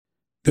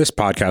This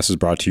podcast is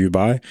brought to you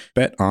by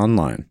Bet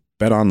Online.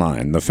 Bet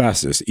Online, the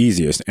fastest,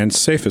 easiest, and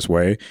safest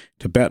way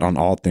to bet on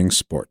all things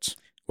sports.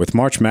 With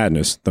March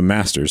Madness, the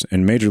Masters,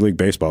 and Major League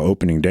Baseball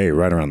opening day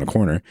right around the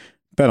corner,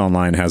 Bet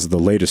Online has the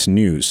latest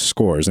news,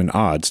 scores, and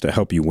odds to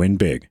help you win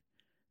big.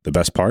 The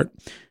best part?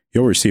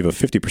 You'll receive a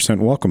 50%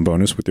 welcome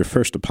bonus with your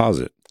first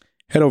deposit.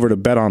 Head over to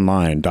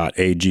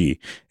betonline.ag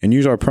and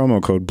use our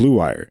promo code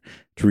BLUEWIRE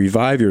to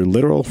revive your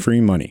literal free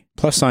money.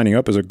 Plus, signing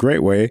up is a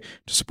great way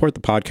to support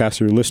the podcast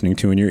you're listening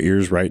to in your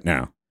ears right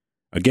now.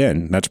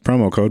 Again, that's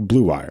promo code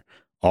BLUEWIRE,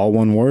 all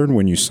one word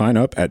when you sign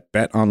up at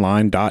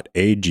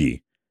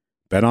betonline.ag.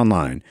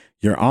 BetOnline,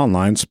 your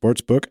online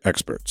sportsbook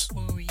experts.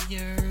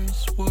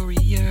 Warriors,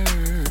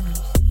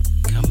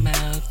 come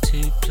out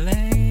to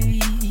play.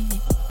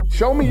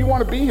 Show me you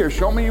want to be here.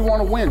 Show me you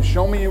want to win.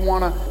 Show me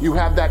you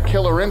have that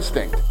killer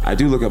instinct. I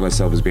do look at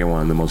myself as being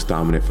one of the most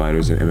dominant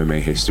fighters in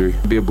MMA history.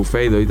 Be a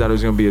buffet though. You thought it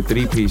was gonna be a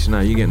three-piece.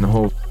 Now you getting the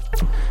whole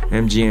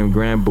MGM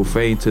Grand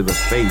Buffet to the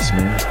face,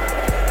 man.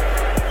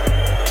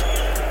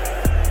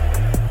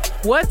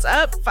 What's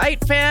up,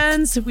 fight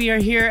fans? We are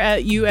here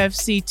at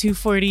UFC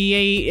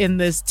 248 in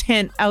this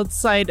tent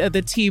outside of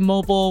the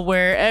T-Mobile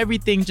where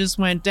everything just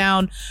went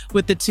down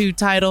with the two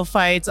title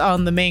fights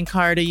on the main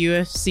card of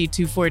UFC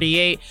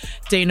 248.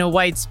 Dana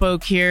White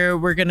spoke here.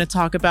 We're going to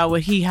talk about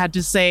what he had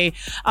to say.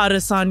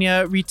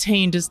 Adesanya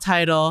retained his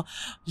title.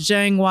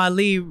 Zhang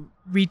Weili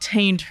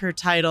retained her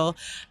title.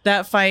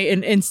 That fight,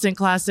 an instant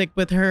classic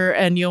with her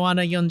and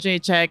Joanna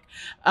Jędrzejczyk.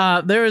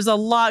 There was a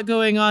lot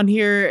going on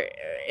here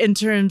in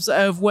terms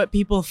of what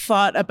people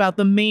thought about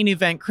the main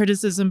event,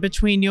 criticism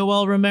between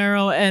Yoel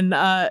Romero and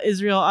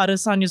Israel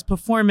Adesanya's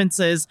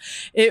performances.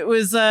 It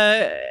was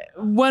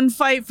one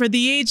fight for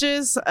the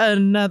ages,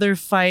 another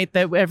fight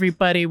that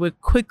everybody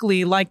would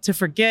quickly like to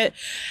forget.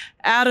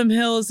 Adam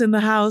Hill is in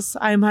the house.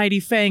 I'm Heidi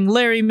Fang.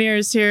 Larry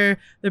Mears here,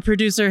 the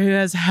producer who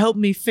has helped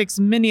me fix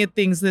many of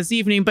things this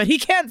evening, but he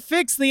can't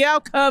fix the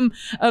outcome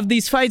of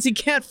these fights. He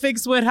can't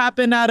fix what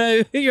happened out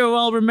of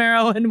Yoel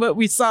Romero and what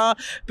we saw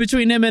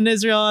between him and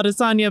Israel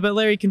Adesanya, but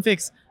Larry can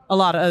fix a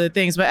lot of other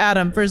things. But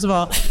Adam, first of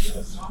all,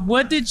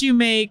 what did you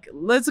make?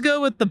 Let's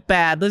go with the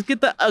bad. Let's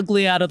get the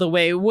ugly out of the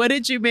way. What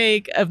did you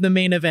make of the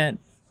main event?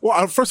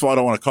 Well, first of all, I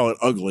don't want to call it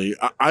ugly.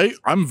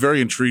 I'm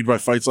very intrigued by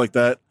fights like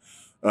that.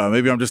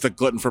 Maybe I'm just a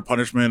glutton for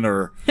punishment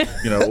or,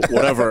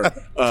 whatever.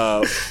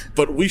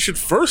 But we should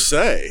first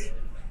say,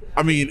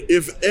 I mean,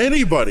 if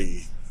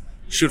anybody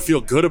should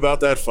feel good about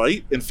that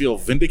fight and feel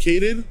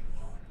vindicated,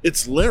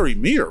 it's Larry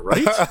Meir,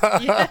 right?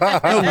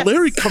 No,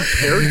 Larry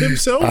compared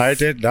himself. I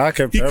did not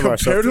compare myself.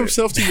 He compared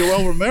himself to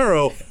Yoel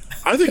Romero.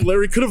 I think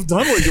Larry could have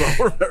done what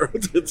Yoel Romero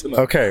did tonight.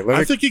 Okay,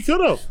 I think he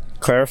could have.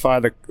 Clarify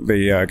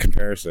the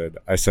comparison.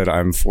 I said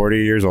I'm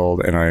 40 years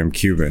old and I am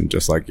Cuban,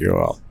 just like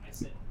Yoel.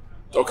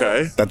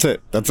 Okay. That's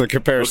it. That's a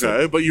comparison.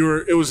 Okay, but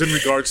it was in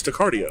regards to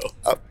cardio.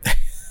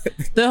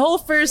 The whole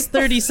first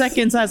 30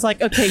 seconds, I was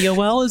like, okay,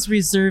 Yoel is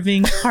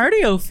reserving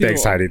cardio fuel.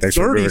 Thanks, Heidi. Thanks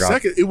for 30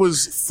 seconds. It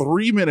was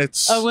 3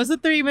 minutes. Oh, was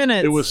it 3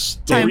 minutes? It was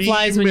 3 Time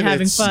flies when you're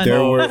having fun.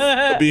 There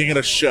were being in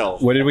a shell.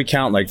 What did we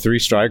count? Like 3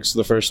 strikes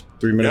the first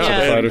 3 minutes of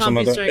the fight or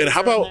something like that? And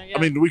how about, I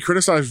mean, we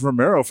criticized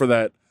Romero for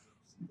that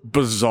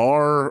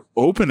bizarre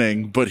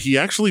opening, but he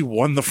actually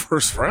won the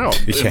first round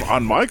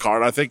on my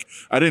card. I think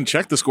I didn't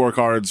check the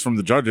scorecards from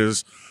the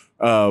judges,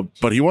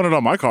 but he won it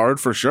on my card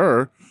for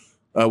sure.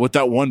 With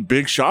that one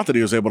big shot that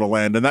he was able to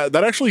land. And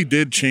that actually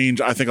did change,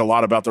 I think, a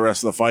lot about the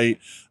rest of the fight.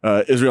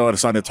 Israel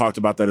Adesanya talked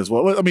about that as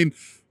well. I mean,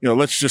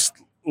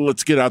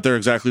 let's get out there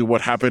exactly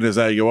what happened is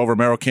that Yoel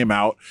Romero came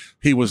out.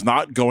 He was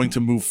not going to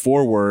move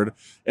forward.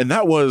 And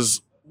that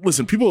was,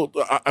 listen,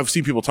 I've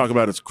seen people talk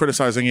about it,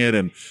 criticizing it,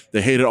 and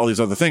they hated all these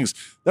other things.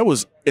 That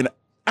was an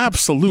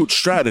absolute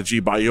strategy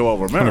by Yoel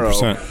Romero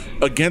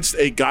 100%. Against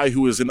a guy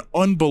who is an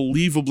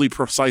unbelievably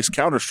precise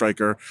counter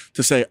striker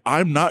to say,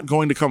 I'm not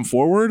going to come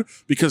forward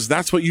because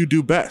that's what you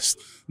do best.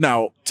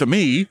 Now, to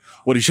me,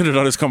 what he should have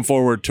done is come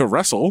forward to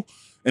wrestle,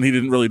 and he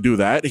didn't really do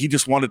that. He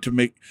just wanted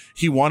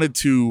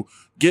to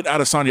get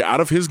Adesanya out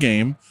of his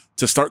game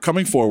to start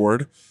coming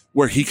forward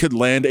where he could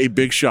land a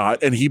big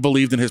shot, and he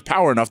believed in his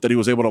power enough that he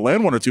was able to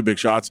land 1 or 2 big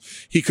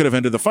shots. He could have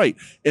ended the fight.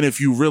 And if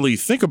you really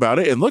think about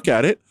it and look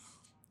at it,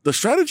 the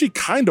strategy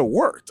kind of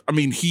worked. I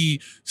mean, he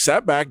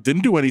sat back,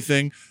 didn't do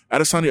anything.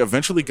 Adesanya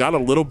eventually got a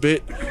little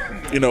bit,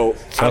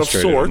 out of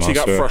sorts. He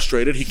got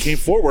frustrated. He came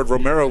forward.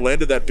 Romero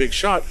landed that big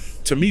shot.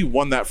 To me,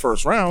 won that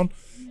first round.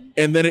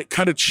 And then it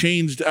kind of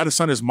changed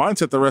Adesanya's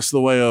mindset the rest of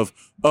the way of,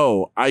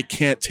 oh, I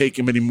can't take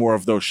him any more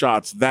of those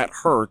shots. That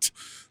hurt.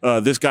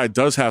 This guy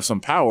does have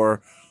some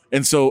power.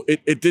 And so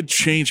it did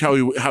change how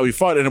he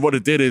fought. And what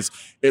it did is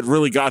it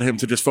really got him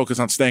to just focus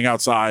on staying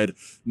outside,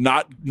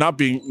 not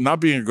being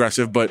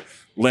aggressive, but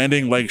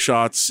landing leg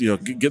shots,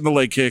 getting the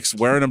leg kicks,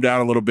 wearing him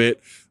down a little bit,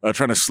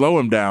 trying to slow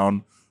him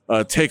down,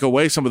 take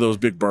away some of those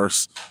big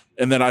bursts.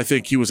 And then I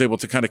think he was able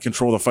to kind of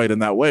control the fight in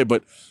that way.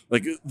 But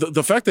like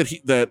the fact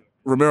that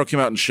Romero came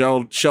out and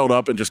shelled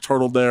up and just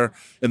turtled there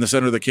in the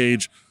center of the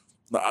cage,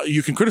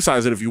 you can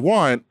criticize it if you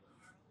want.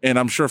 and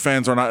I'm sure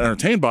fans are not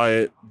entertained by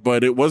it,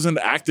 but it was an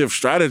active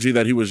strategy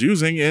that he was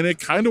using, and it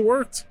kind of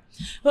worked.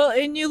 Well,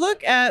 and you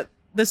look at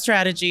the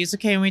strategies,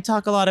 okay, and we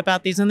talk a lot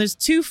about these, and there's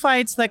two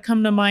fights that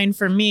come to mind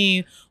for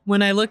me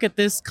when I look at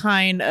this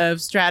kind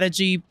of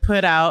strategy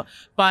put out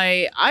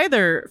by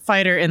either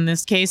fighter in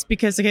this case,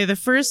 because, okay, the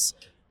first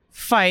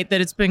fight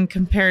that it's been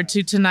compared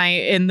to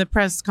tonight in the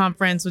press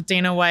conference with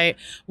Dana White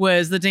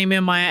was the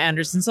Damian Maia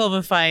Anderson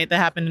Silva fight that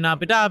happened in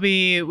Abu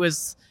Dhabi. It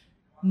was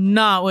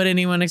not what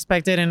anyone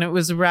expected, and it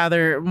was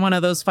rather one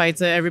of those fights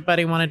that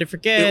everybody wanted to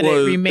forget.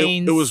 It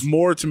remains. It was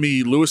more to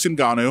me Lewis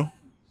Ngannou.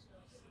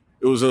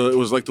 It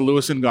was like the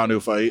Lewis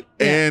Ngannou fight,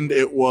 and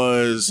it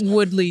was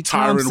Woodley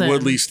Thompson. Tyron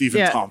Woodley,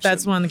 Stephen Thompson.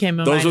 That's one that came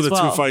to Those mind are the as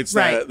well. two fights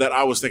that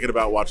I was thinking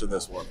about watching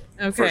this one.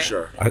 Okay. For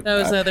sure. That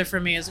was the other for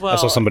me as well. I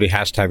saw somebody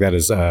hashtag that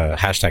as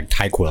hashtag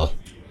Tyquil.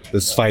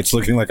 This fight's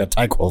looking like a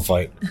Tyquil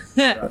fight.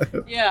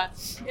 Yeah.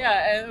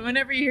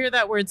 Whenever you hear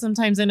that word,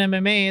 sometimes in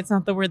MMA, it's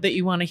not the word that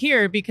you want to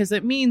hear because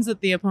it means that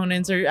the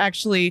opponents are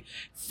actually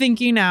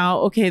thinking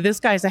out, okay,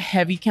 this guy's a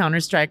heavy counter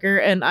striker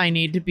and I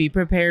need to be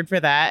prepared for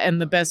that. And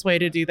the best way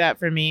to do that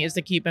for me is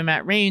to keep him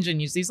at range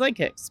and use these leg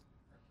kicks.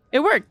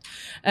 It worked.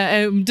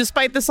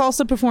 Despite the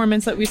salsa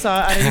performance that we saw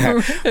out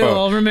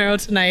of Romero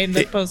tonight in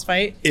the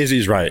post-fight.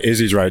 Izzy's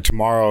right.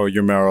 Tomorrow,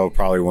 Romero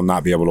probably will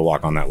not be able to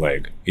walk on that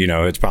leg. You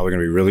know, it's probably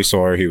going to be really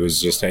sore. He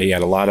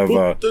had a lot of...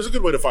 Well, there's a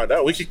good way to find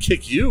out. We could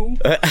kick you,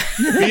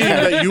 being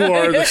that you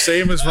are the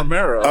same as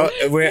Romero. I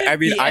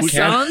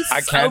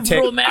can't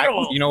take...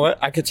 you know what?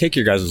 I could take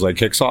your guys' leg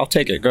kicks, so I'll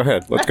take it. Go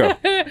ahead. Let's go.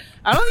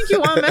 I don't think you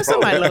want to mess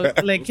with my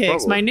leg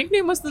kicks. My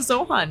nickname was the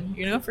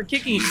Zohan, for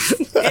kicking.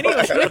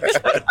 Anyway.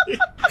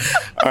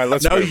 All right,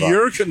 let's now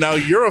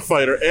you're a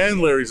fighter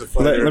and Larry's a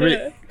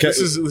fighter. This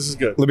is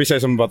good. Let me say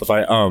something about the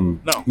fight.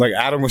 No. Like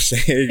Adam was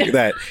saying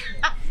that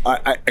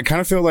I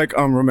kind of feel like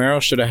Romero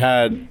should have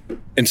had,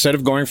 instead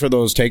of going for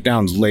those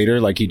takedowns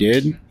later like he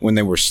did when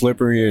they were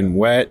slippery and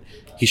wet,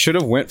 he should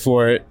have went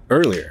for it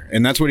earlier.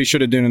 And that's what he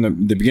should have done in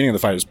the beginning of the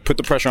fight, is put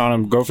the pressure on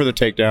him, go for the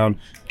takedown,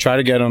 try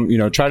to get him,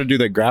 try to do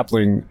that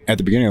grappling at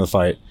the beginning of the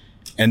fight,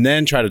 and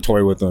then try to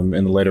toy with them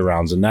in the later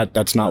rounds. And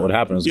that's not what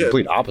happened. It was the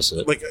complete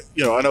opposite. Like,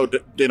 I know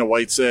Dana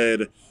White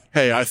said,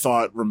 hey, I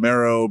thought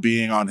Romero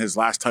being on his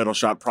last title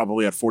shot,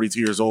 probably at 42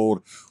 years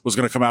old, was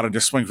going to come out and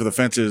just swing for the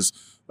fences.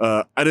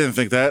 I didn't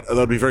think that. That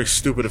would be very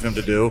stupid of him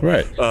to do.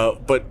 Right.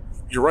 But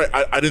you're right.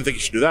 I didn't think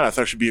he should do that. I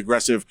thought he should be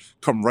aggressive,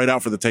 come right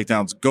out for the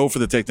takedowns, go for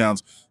the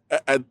takedowns.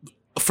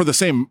 For the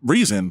same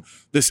reason,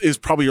 this is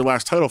probably your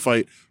last title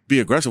fight. Be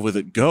aggressive with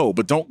it. Go,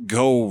 but don't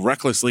go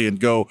recklessly and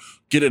go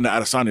get into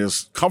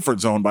Adesanya's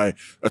comfort zone by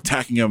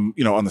attacking him,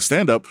 on the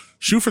stand-up.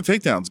 Shoot for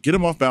takedowns. Get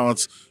him off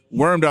balance.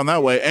 Wear him down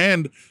that way.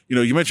 And,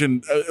 you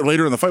mentioned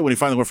later in the fight when he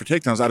finally went for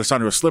takedowns,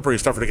 Adesanya was slippery.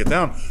 It's tougher to get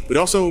down. But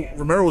also,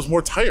 Romero was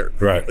more tired.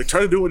 Right. Like,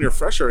 try to do it when you're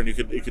fresher, and you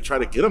could try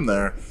to get him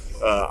there.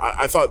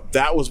 I thought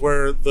that was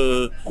where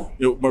the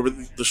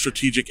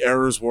strategic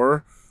errors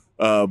were.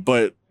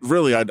 But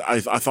really, I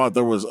thought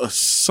there was a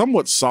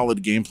somewhat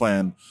solid game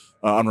plan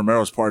on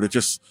Romero's part. It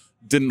just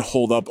didn't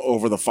hold up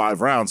over the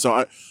 5 rounds.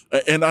 So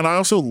I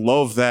also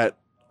love that.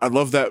 I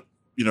love that,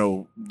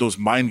 those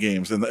mind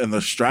games and the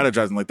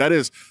strategizing. Like that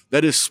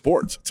is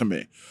sport to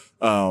me.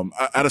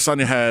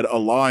 Adesanya had a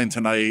line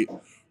tonight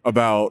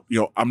about,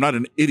 I'm not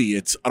an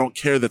idiot. I don't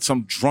care that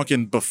some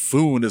drunken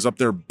buffoon is up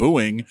there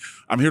booing.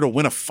 I'm here to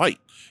win a fight.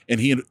 And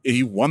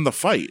he won the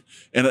fight.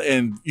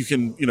 And you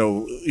can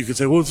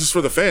say, well, this is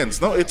for the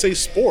fans. No, it's a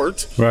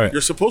sport. Right.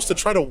 You're supposed to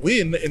try to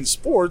win in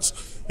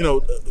sports.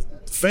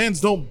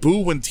 Fans don't boo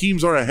when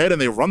teams are ahead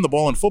and they run the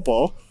ball in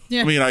football.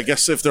 Yeah. I mean, I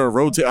guess if they're a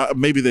road team,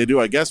 maybe they do,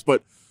 I guess.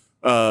 But,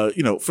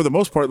 for the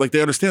most part, like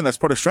they understand that's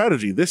part of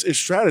strategy. This is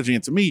strategy.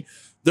 And to me,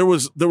 there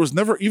was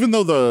never, even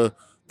though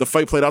the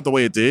fight played out the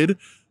way it did,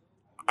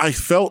 I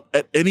felt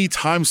at any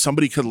time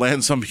somebody could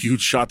land some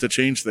huge shot to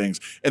change things.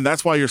 And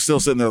that's why you're still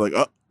sitting there like,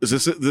 oh, is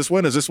this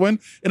win? Is this win?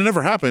 And it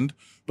never happened.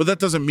 But that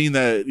doesn't mean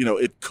that,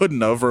 it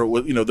couldn't have,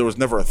 or, there was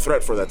never a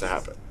threat for that to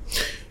happen.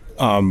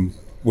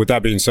 With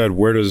that being said,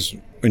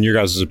 in your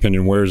guys'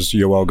 opinion, where's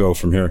Yoel go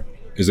from here?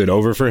 Is it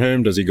over for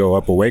him? Does he go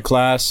up a weight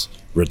class,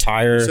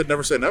 retire? He said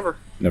never say never.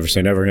 Never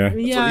say never, yeah?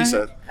 That's what he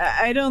said.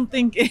 I don't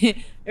think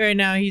right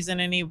now he's in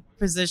any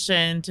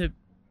position to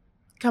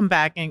come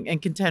back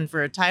and contend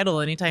for a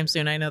title anytime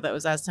soon. I know that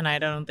was asked tonight. I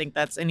don't think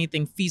that's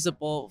anything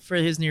feasible for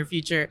his near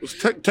future. It was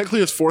technically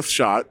his 4th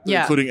shot,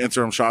 including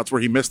interim shots,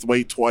 where he missed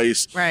weight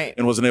twice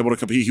and wasn't able to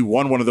compete. He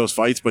won one of those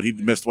fights, but he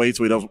missed weight,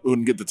 so he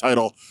wouldn't get the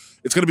title.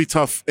 It's going to be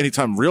tough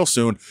anytime real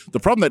soon. The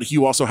problem that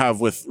you also have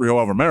with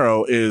Yoel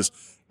Romero is,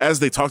 as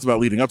they talked about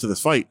leading up to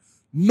this fight,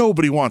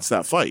 nobody wants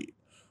that fight.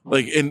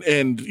 Like,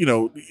 and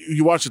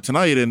you watch it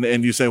tonight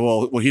and you say,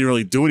 well, he didn't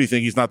really do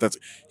anything. He's not that.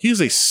 He's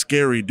a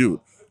scary dude.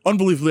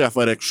 Unbelievably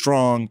athletic,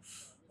 strong,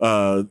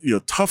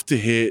 tough to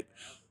hit.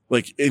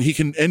 Like, and he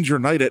can end your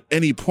night at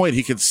any point.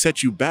 He can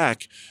set you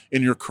back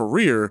in your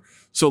career.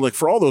 So, like,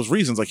 for all those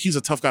reasons, like, he's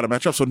a tough guy to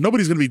match up. So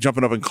nobody's going to be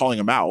jumping up and calling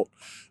him out.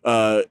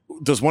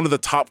 Does one of the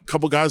top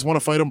couple guys want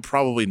to fight him?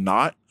 Probably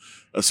not.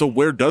 So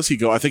where does he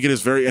go? I think it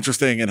is very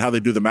interesting in how they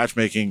do the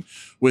matchmaking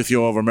with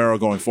Yoel Romero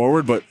going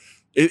forward, but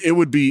it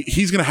would be,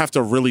 he's going to have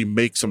to really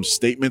make some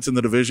statements in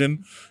the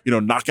division,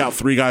 knock out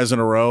 3 guys in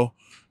a row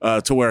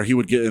to where he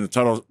would get in the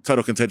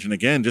title contention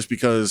again, just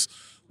because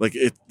like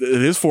it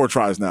is 4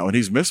 tries now and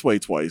he's missed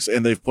weight twice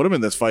and they've put him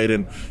in this fight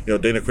and,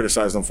 Dana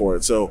criticized him for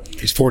it. So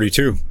he's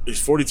 42. He's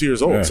 42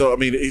 years old. Yeah. So, I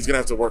mean, he's going to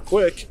have to work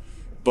quick,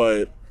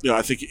 but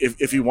I think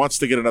if he wants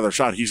to get another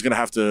shot, he's going to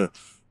have to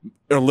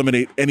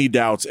eliminate any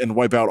doubts and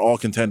wipe out all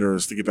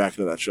contenders to get back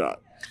into that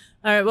shot.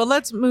 All right, well,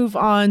 let's move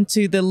on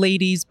to the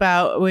ladies'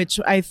 bout, which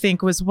I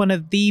think was one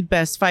of the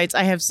best fights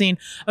I have seen.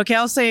 Okay,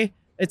 I'll say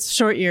it's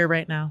short year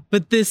right now,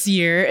 but this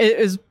year it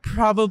is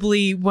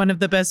probably one of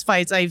the best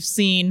fights I've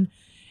seen.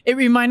 It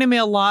reminded me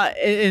a lot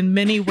in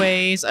many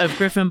ways of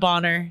Griffin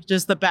Bonner,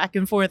 just the back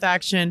and forth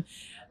action.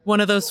 One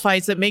of those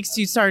fights that makes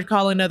you start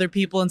calling other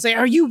people and say,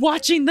 are you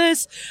watching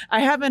this?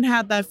 I haven't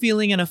had that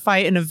feeling in a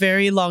fight in a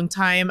very long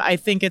time. I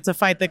think it's a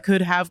fight that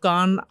could have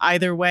gone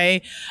either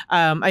way.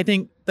 I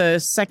think the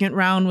second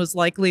round was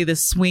likely the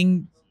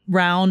swing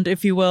round,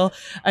 if you will.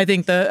 I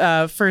think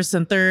the first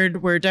and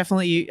third were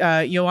definitely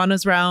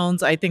Joanna's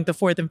rounds. I think the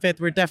fourth and fifth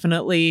were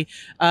definitely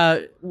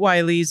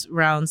Wiley's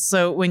rounds.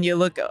 So when you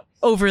look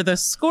over the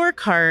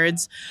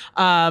scorecards,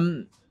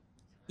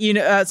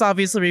 it's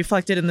obviously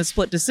reflected in the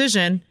split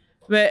decision.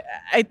 But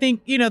I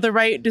think, the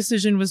right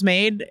decision was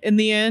made in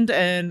the end.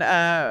 And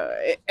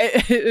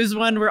it was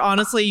one where,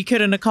 honestly, you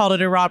couldn't have called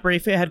it a robbery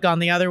if it had gone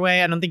the other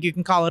way. I don't think you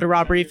can call it a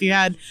robbery if you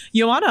had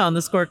Joanna on the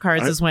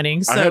scorecards as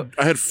winning. So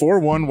I had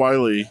 4-1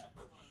 Wiley.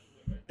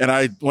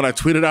 And when I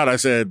tweeted out, I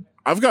said,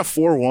 I've got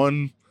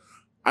 4-1.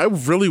 I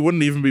really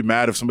wouldn't even be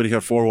mad if somebody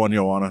had 4-1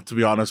 Joanna, to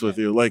be honest with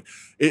you. Like,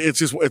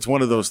 it's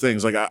one of those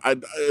things. Like,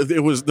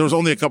 there was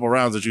only a couple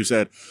rounds that you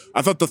said.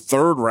 I thought the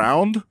third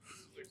round,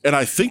 and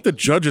I think the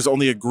judges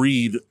only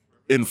agreed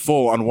in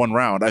full on one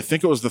round. I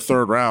think it was the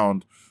third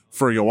round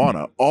for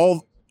Joanna.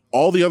 All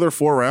the other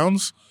 4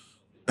 rounds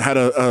had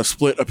a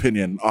split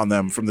opinion on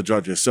them from the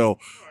judges. So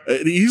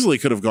it easily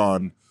could have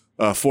gone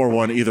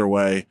 4-1 either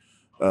way.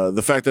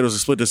 The fact that it was a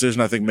split decision,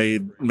 I think,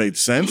 made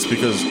sense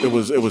because it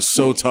was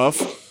so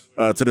tough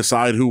to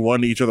decide who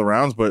won each of the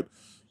rounds. But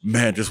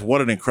man, just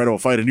what an incredible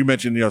fight! And you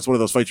mentioned, it's one of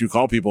those fights you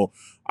call people.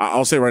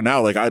 I'll say right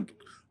now, like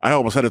I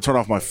almost had to turn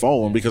off my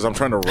phone because I'm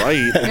trying to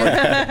write.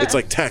 And it's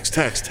like text.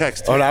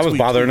 Oh, and I was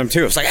bothering him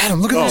too. It's like, Adam,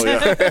 look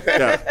at this.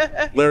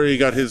 Yeah. Larry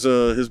got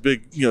his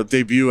big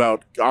debut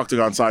out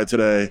Octagon side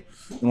today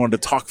and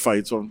wanted to talk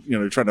fights. So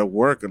trying to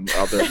work and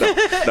out there.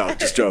 No,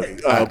 just joking.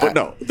 But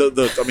no,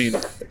 I mean,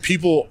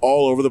 people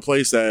all over the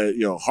place that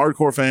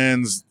hardcore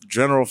fans,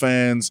 general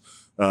fans,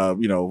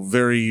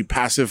 very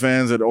passive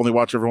fans that only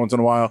watch every once in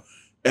a while.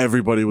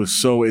 Everybody was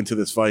so into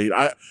this fight.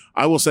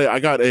 I will say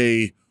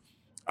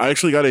I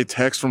actually got a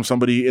text from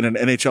somebody in an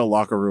NHL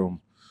locker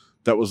room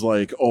that was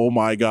like, oh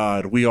my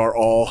God, we are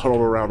all huddled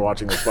around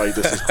watching this fight.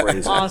 This is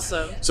crazy.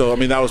 Awesome. So, I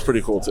mean, that was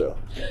pretty cool too.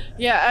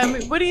 Yeah.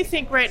 What do you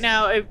think right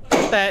now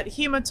that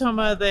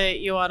hematoma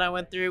that Joanna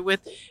went through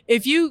with,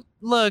 if you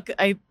look,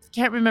 I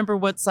can't remember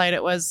what site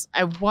it was.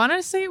 I want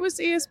to say it was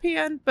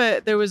ESPN,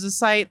 but there was a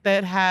site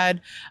that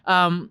had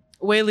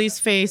Weili's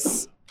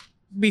face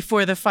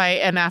before the fight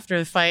and after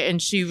the fight,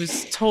 and she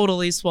was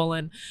totally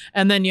swollen.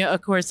 And then you,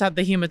 of course, had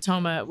the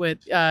hematoma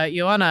with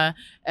Joanna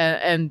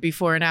and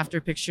before and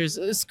after pictures.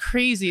 It's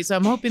crazy. So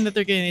I'm hoping that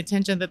they're getting the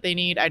attention that they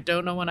need. I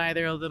don't know when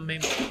either of them may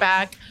be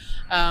back.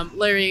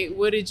 Larry,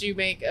 what did you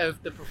make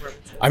of the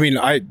performance? I mean,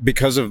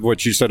 because of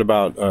what you said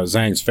about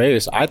Zhang's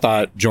face, I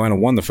thought Joanna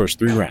won the first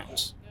 3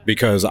 rounds.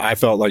 Because I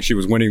felt like she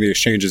was winning the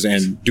exchanges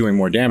and doing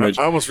more damage.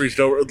 I almost reached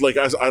over, like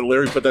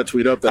Larry put that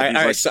tweet up. That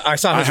I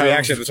saw his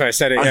reaction. That's why I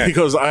said it. Yeah. He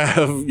goes, "I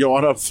have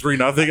Joanna up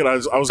 3-0," and I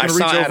was going to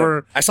reach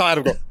over. I saw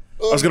Adam go.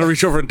 I was going to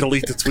reach over and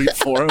delete the tweet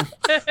for him,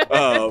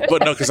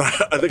 but no, because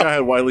I think I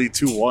had Wiley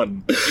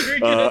 2-1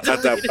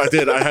 at that. I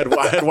did. I had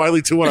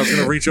Wiley 2-1. I was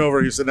going to reach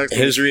over. He said next.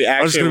 His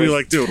reaction. I was going to be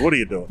like, "Dude, what are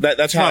you doing?"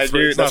 That's how I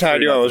knew. That's how I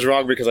knew I was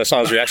wrong because I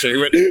saw his reaction.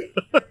 He went.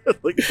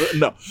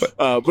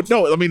 But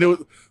no. I mean,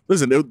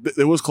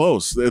 it was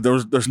close.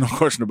 There's no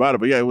question about it.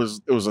 But yeah, it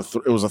was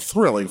a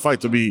thrilling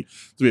fight to be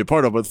a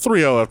part of. But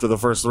 3-0 after the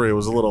first 3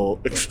 was a little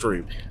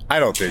extreme. I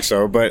don't think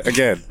so. But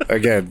again,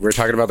 we're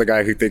talking about the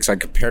guy who thinks I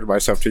compared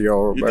myself to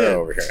Yoel Romero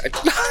over here.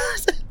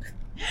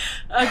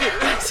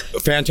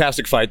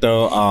 Fantastic fight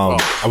though.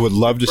 I would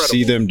love to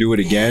see them do it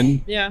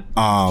again. Yeah.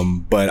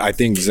 But I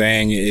think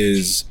Zhang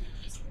is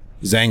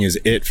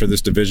it for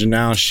this division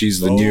now.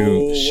 She's the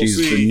new.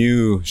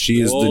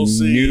 She is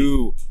the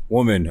new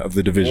woman of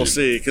the division. We'll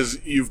see,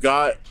 because you've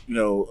got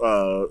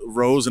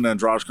Rose and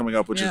Andrade coming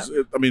up, which is,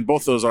 I mean,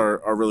 both those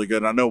are really good.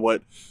 And I know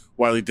what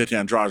Wiley did to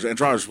Andrade.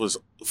 Andrade was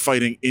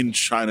fighting in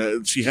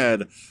China. She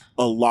had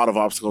a lot of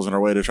obstacles in her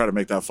way to try to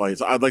make that fight.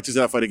 So I'd like to see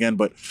that fight again.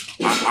 But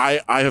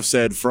I have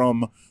said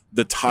from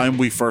the time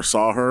we first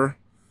saw her,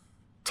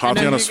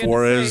 Tatiana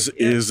Suarez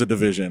is the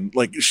division.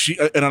 Like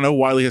and I know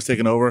Wiley has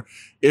taken over.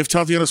 If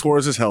Tatiana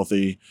Suarez is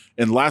healthy,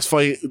 and last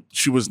fight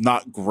she was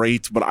not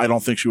great, but I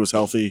don't think she was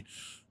healthy.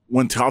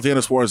 When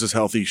Tatiana Suarez is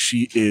healthy,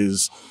 she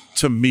is,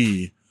 to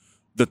me,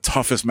 the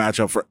toughest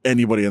matchup for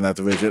anybody in that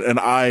division. And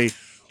I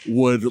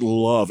would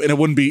love, and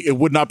it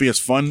would not be as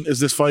fun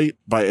as this fight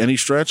by any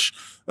stretch.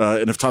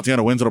 And if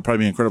Tatiana wins, it'll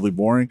probably be incredibly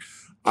boring.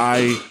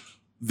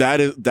 That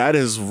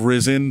has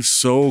risen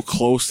so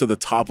close to the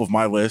top of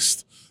my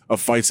list of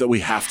fights that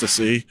we have to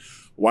see.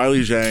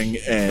 Weili Zhang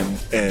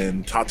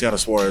and Tatiana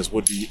Suarez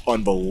would be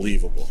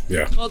unbelievable.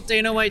 Yeah. Well,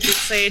 Dana White did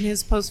say in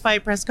his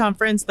post-fight press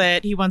conference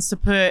that he wants to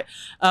put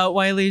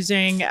Weili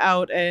Zhang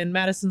out in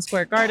Madison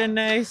Square Garden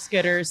next,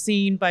 get her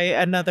seen by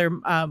another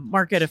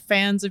market of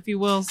fans, if you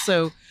will.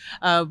 So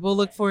we'll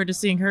look forward to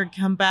seeing her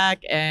come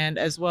back, and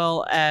as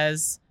well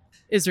as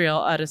Israel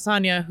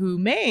Adesanya, who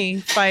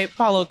may fight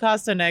Paulo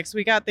Costa next.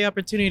 We got the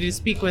opportunity to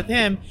speak with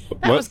him.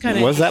 That was kind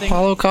of was that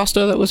Paulo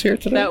Costa that was here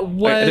today? That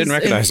was, I didn't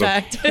recognize in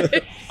fact,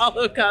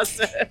 Paulo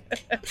Costa.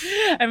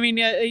 I mean,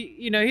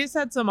 he's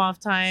had some off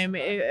time.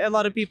 A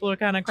lot of people are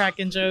kind of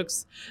cracking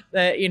jokes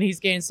that he's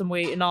gained some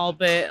weight and all,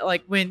 but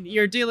like when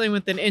you're dealing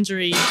with an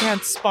injury, you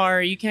can't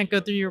spar, you can't go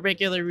through your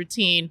regular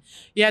routine.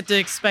 You have to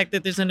expect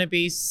that there's going to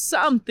be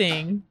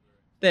something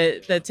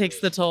that takes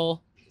the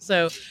toll.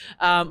 So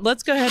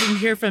let's go ahead and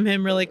hear from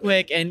him really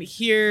quick and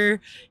hear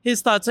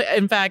his thoughts.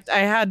 In fact, I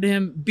had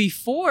him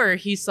before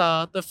he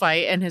saw the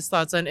fight and his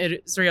thoughts on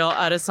Israel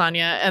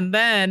Adesanya. And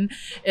then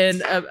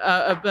in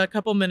a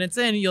couple minutes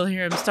in, you'll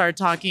hear him start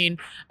talking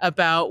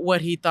about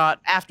what he thought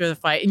after the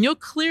fight. And you'll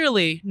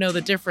clearly know the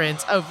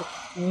difference of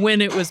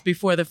when it was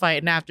before the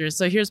fight and after.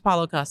 So here's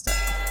Paulo Costa.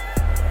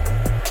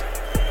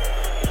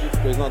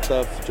 It's not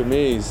tough to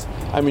me.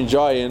 I'm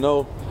enjoying,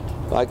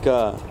 like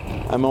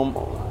I'm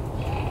on.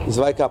 It's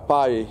like a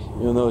party,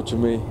 to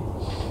me.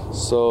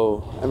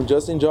 So I'm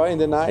just enjoying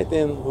the night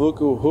and look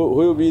who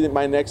will be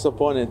my next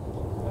opponent.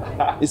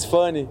 It's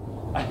funny,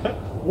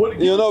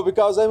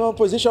 because I'm in a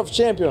position of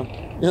champion.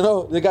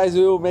 The guys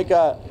will make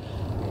a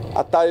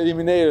title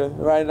eliminator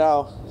right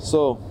now.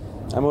 So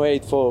I'm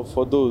waiting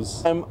for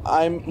those. I'm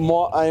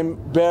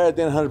better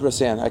than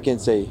 100%. I can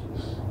say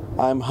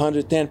I'm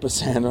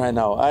 110% right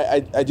now.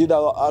 I did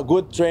a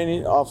good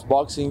training of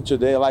boxing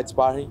today, light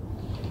sparring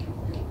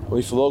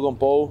with Logan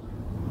Paul.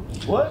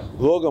 What?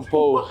 Logan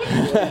Paul.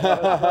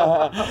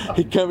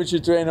 He coming to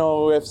train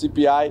on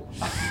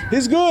UFCPI.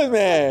 He's good,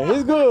 man.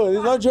 He's good.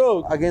 It's no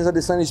joke. Against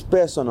Adesanya is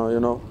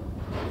personal,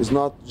 It's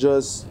not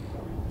just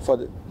for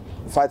the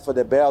fight for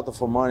the belt or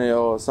for money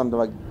or something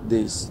like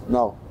this.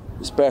 No,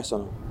 it's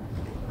personal.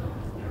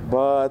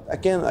 But I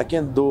can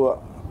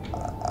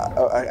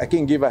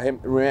give a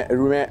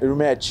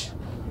rematch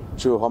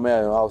to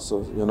Romero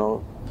also,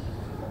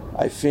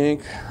 I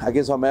think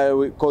against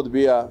Romero it could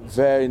be a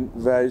very,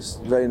 very,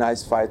 very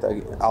nice fight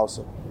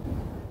also.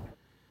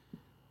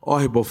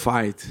 Horrible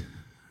fight.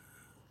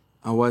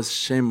 I was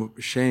shame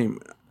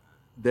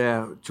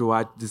there to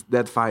watch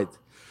that fight.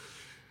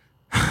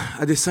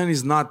 Adesanya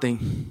is nothing.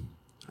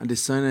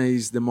 Adesanya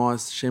is the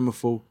most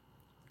shameful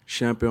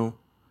champion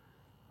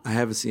I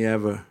have seen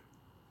ever.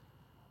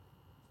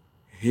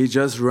 He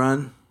just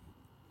run.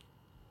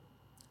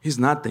 He's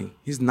nothing.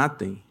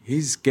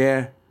 He's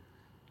scared,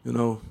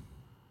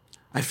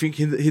 I think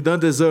he don't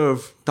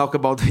deserve talk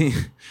about him,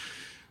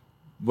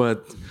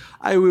 but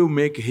I will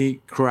make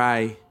him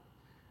cry.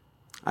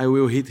 I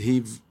will hit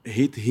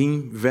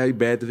him very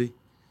badly,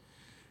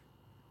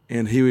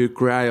 and he will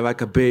cry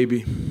like a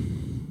baby.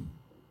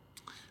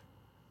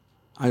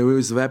 I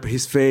will slap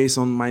his face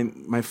on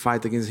my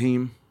fight against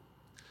him,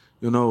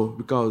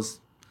 because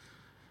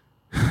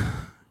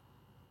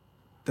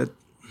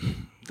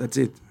that's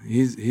it.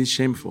 He's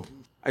shameful.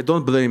 I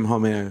don't blame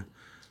Romero.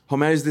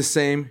 Romero is the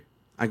same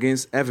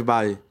against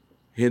everybody.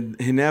 He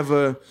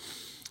never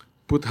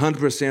put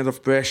 100%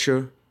 of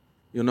pressure,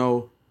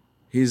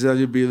 He's a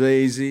little bit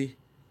lazy,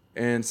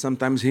 and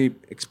sometimes he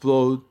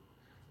explodes.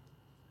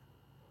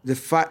 The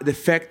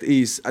fact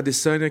is,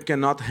 Adesanya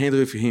cannot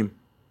handle with him.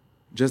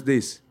 Just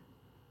this.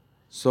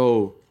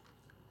 So,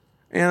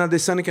 and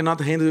Adesanya cannot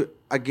handle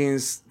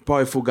against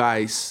powerful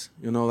guys,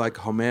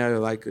 like Romero,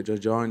 like Joe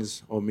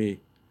Jones, or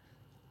me.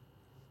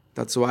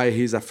 That's why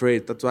he's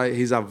afraid. That's why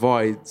he's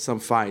avoid some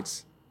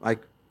fights.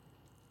 Like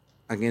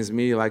against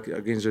me, like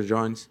against Joe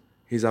Jones,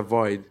 he's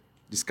avoid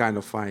this kind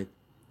of fight.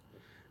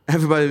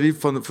 Everybody leave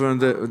from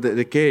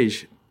the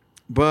cage.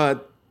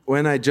 But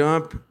when I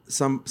jump,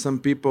 some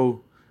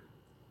people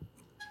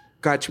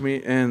catch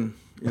me and,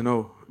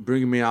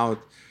 bring me out.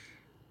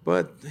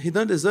 But he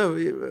don't deserve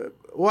it.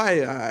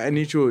 Why I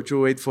need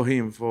to wait for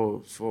him,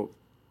 for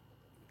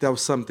tell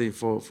something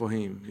for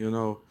him,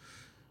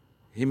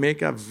 He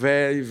make a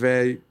very,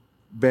 very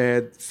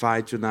bad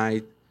fight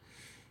tonight.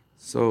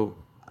 So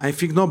I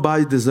think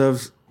nobody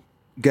deserves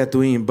get to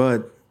win,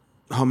 but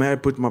Romero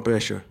put more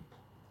pressure.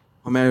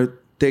 Romero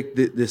take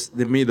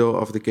the middle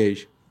of the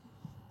cage.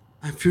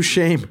 I feel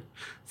shame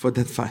for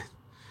that fight,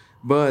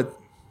 but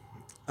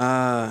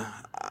I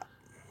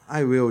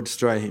will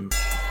destroy him.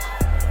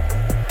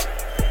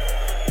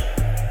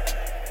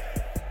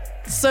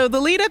 So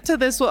the lead up to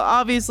this will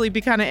obviously be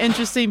kind of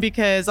interesting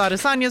because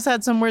Adesanya's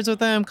had some words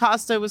with him.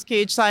 Costa was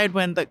cage side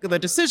when the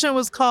decision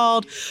was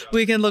called.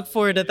 We can look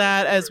forward to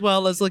that, as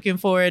well as looking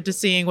forward to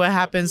seeing what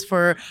happens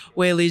for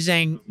Weili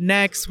Zhang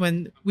next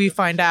when we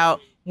find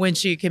out when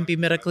she can be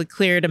medically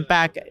cleared and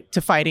back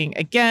to fighting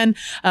again.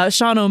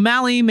 Sean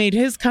O'Malley made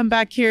his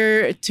comeback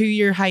here,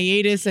 2-year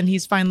hiatus, and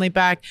he's finally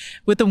back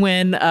with the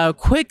win.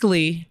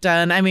 Quickly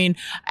done. I mean,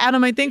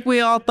 Adam, I think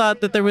we all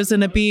thought that there was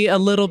going to be a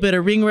little bit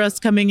of ring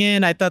rust coming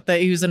in. I thought that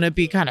he was going to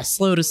be kind of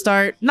slow to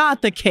start.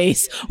 Not the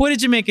case. What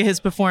did you make of his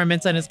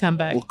performance and his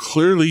comeback? Well,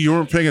 clearly you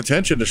weren't paying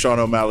attention to Sean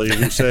O'Malley,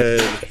 who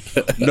said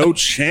no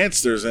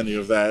chance there's any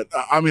of that.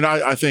 I mean,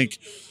 I think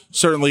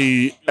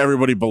certainly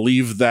everybody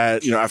believed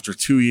that, after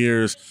 2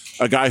 years,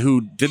 a guy who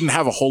didn't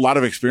have a whole lot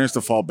of experience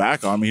to fall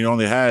back on. I mean, he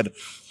only had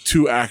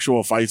 2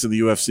 actual fights in the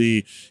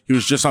UFC. He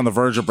was just on the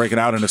verge of breaking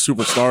out into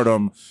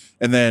superstardom.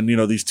 And then,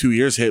 these 2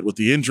 years hit with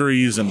the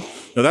injuries. And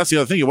that's the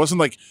other thing. It wasn't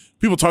like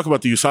people talk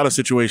about the USADA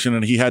situation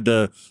and he had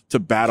to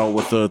battle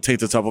with the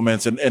tainted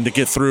supplements and to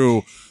get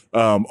through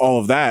all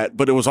of that.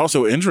 But it was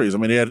also injuries. I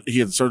mean, he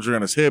had surgery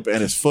on his hip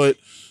and his foot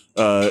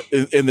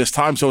in this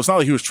time. So it's not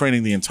like he was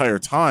training the entire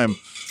time.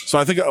 So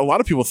I think a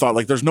lot of people thought,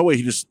 like, there's no way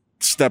he just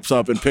steps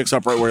up and picks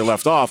up right where he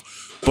left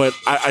off. But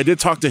I did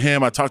talk to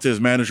him. I talked to his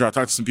manager. I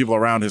talked to some people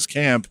around his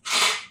camp,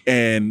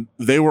 and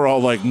they were all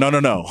like,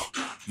 no.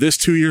 This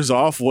 2 years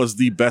off was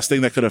the best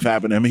thing that could have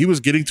happened to him. He was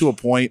getting to a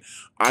point,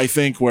 I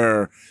think,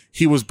 where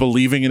he was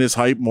believing in his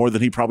hype more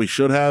than he probably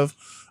should have.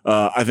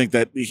 I think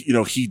that,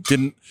 he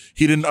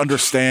didn't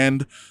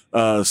understand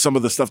some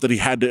of the stuff that he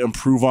had to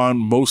improve on,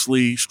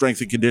 mostly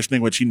strength and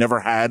conditioning, which he never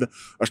had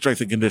a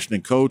strength and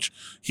conditioning coach.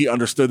 He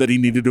understood that he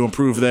needed to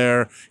improve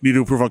there, needed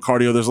to improve on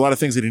cardio. There's a lot of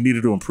things that he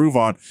needed to improve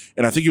on.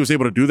 And I think he was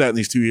able to do that in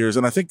these 2 years.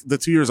 And I think the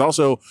 2 years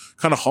also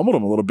kind of humbled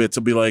him a little bit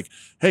to be like,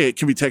 hey, it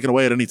can be taken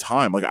away at any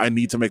time. Like, I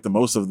need to make the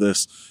most of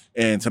this.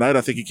 And tonight,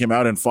 I think he came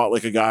out and fought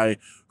like a guy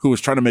who was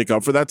trying to make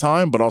up for that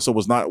time, but also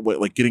was not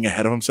like getting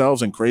ahead of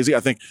himself and crazy. I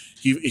think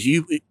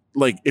he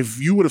like, if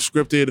you would have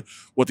scripted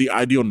what the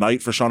ideal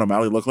night for Sean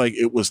O'Malley looked like,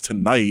 it was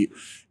tonight.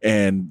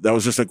 And that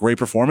was just a great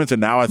performance. And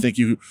now I think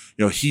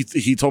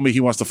he told me he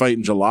wants to fight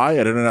in July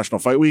at International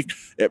Fight Week.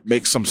 It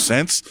makes some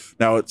sense.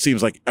 Now it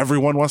seems like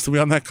everyone wants to be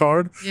on that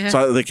card. Yeah.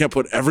 So they can't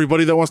put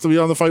everybody that wants to be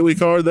on the Fight Week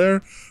card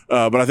there.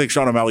 But I think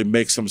Sean O'Malley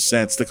makes some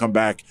sense to come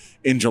back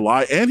in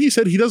July. And he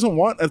said he doesn't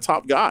want a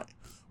top guy,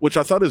 which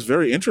I thought is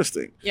very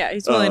interesting. Yeah,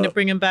 he's willing to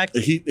bring him back.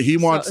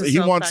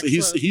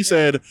 He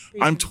said,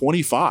 I'm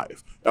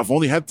 25. I've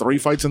only had 3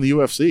 fights in the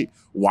UFC.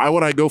 Why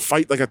would I go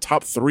fight like a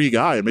top 3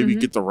 guy and maybe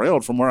get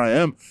derailed from where I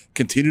am,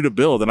 continue to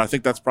build? And I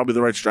think that's probably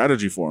the right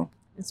strategy for him.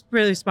 It's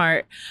really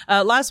smart.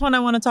 Last one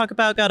I want to talk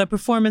about, got a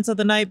performance of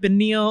the night.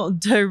 Beneil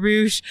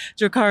Dariush,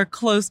 Drakkar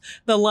Klose.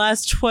 The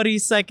last 20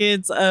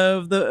 seconds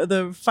of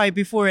the fight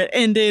before it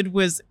ended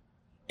was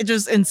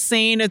just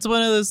insane. It's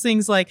one of those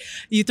things, like,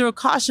 you throw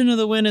caution to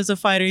the wind as a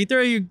fighter. You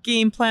throw your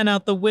game plan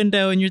out the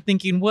window and you're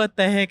thinking, what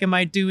the heck am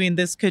I doing?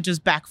 This could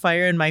just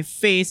backfire in my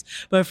face.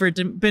 But for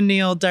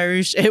Beneil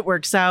Dariush, it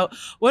works out.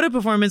 What a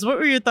performance. What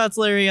were your thoughts,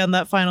 Larry, on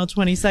that final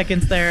 20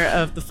 seconds there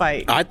of the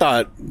fight? I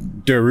thought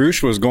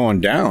Dariush was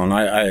going down.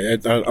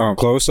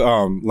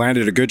 Klose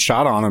landed a good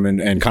shot on him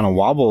and kind of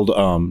wobbled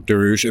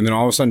Dariush. And then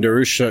all of a sudden,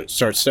 Dariush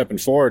starts stepping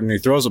forward and he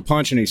throws a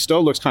punch and he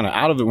still looks kind of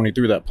out of it when he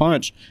threw that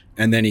punch.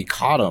 And then he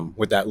caught him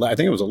with that, I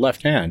think it was a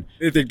left hand.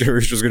 I didn't think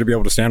Dariush was going to be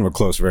able to stand with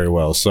Klose very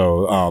well.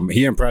 So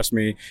he impressed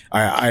me.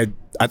 I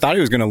thought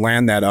he was going to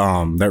land that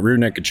rear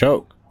naked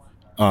choke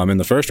in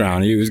the first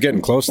round. He was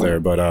getting close there,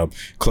 but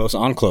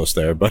close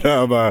there.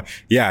 But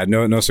yeah,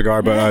 no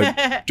cigar.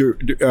 But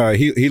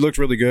he looked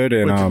really good.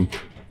 And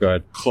go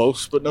ahead.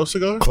 Close but no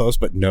cigar? Close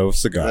but no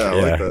cigar. Yeah, I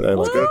like that. That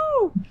was good.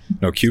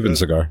 No Cuban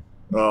cigar.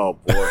 Oh,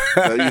 boy.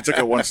 You took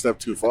it one step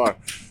too far.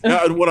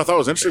 Now, what I thought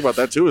was interesting about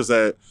that, too, is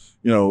that,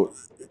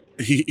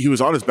 he was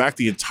on his back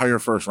the entire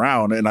first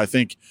round. And I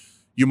think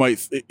you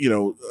might,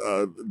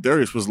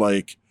 Darius was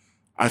like,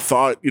 I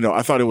thought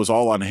it was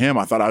all on him.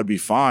 I thought I'd be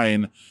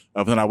fine.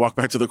 But then I walked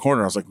back to the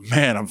corner. I was like,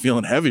 man, I'm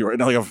feeling heavy right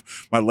now. Like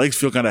my legs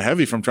feel kind of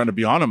heavy from trying to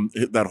be on him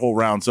that whole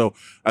round. So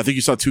I think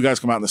you saw 2 guys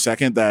come out in the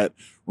second that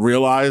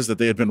realized that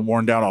they had been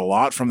worn down a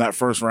lot from that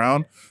first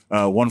round.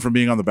 One from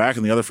being on the back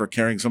and the other for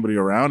carrying somebody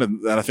around.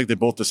 And I think they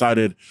both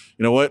decided,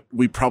 you know what,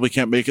 we probably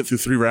can't make it through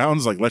 3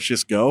 rounds. Like, let's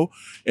just go.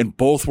 And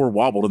both were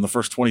wobbled in the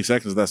first 20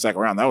 seconds of that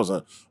second round. That was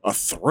a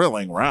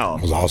thrilling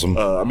round. It was awesome.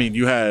 I mean,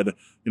 you had,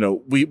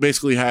 we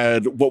basically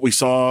had what we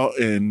saw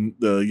in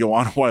the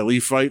Joanna Wiley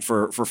fight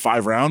for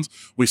 5 rounds.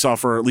 We saw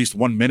for at least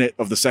 1 minute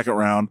of the second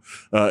round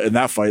in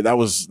that fight. That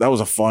was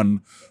a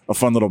fun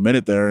little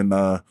minute there.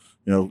 And,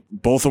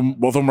 both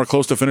of them were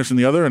close to finishing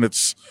the other, and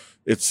it's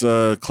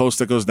close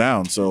that goes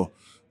down. So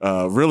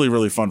really,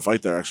 really fun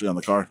fight there actually on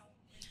the card.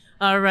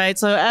 All right.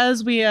 So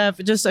as we have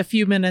just a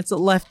few minutes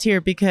left here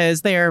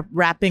because they are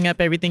wrapping up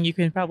everything, you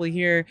can probably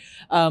hear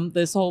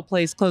this whole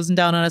place closing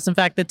down on us. In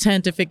fact, the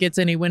tent, if it gets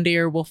any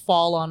windier, will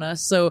fall on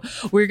us. So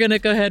we're going to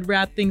go ahead and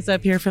wrap things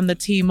up here from the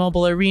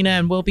T-Mobile Arena,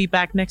 and we'll be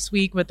back next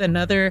week with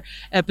another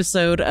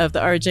episode of the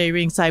RJ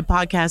Ringside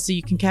Podcast. So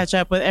you can catch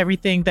up with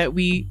everything that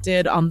we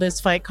did on this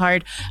fight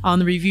card on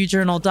the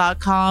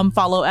reviewjournal.com.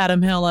 Follow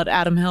Adam Hill at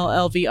Adam Hill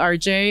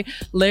LVRJ.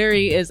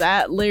 Larry is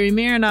at Larry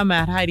Mir, and I'm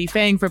at Heidi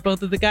Fang for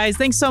both of the guys.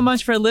 Thanks so much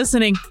for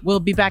listening.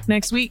 We'll be back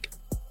next week.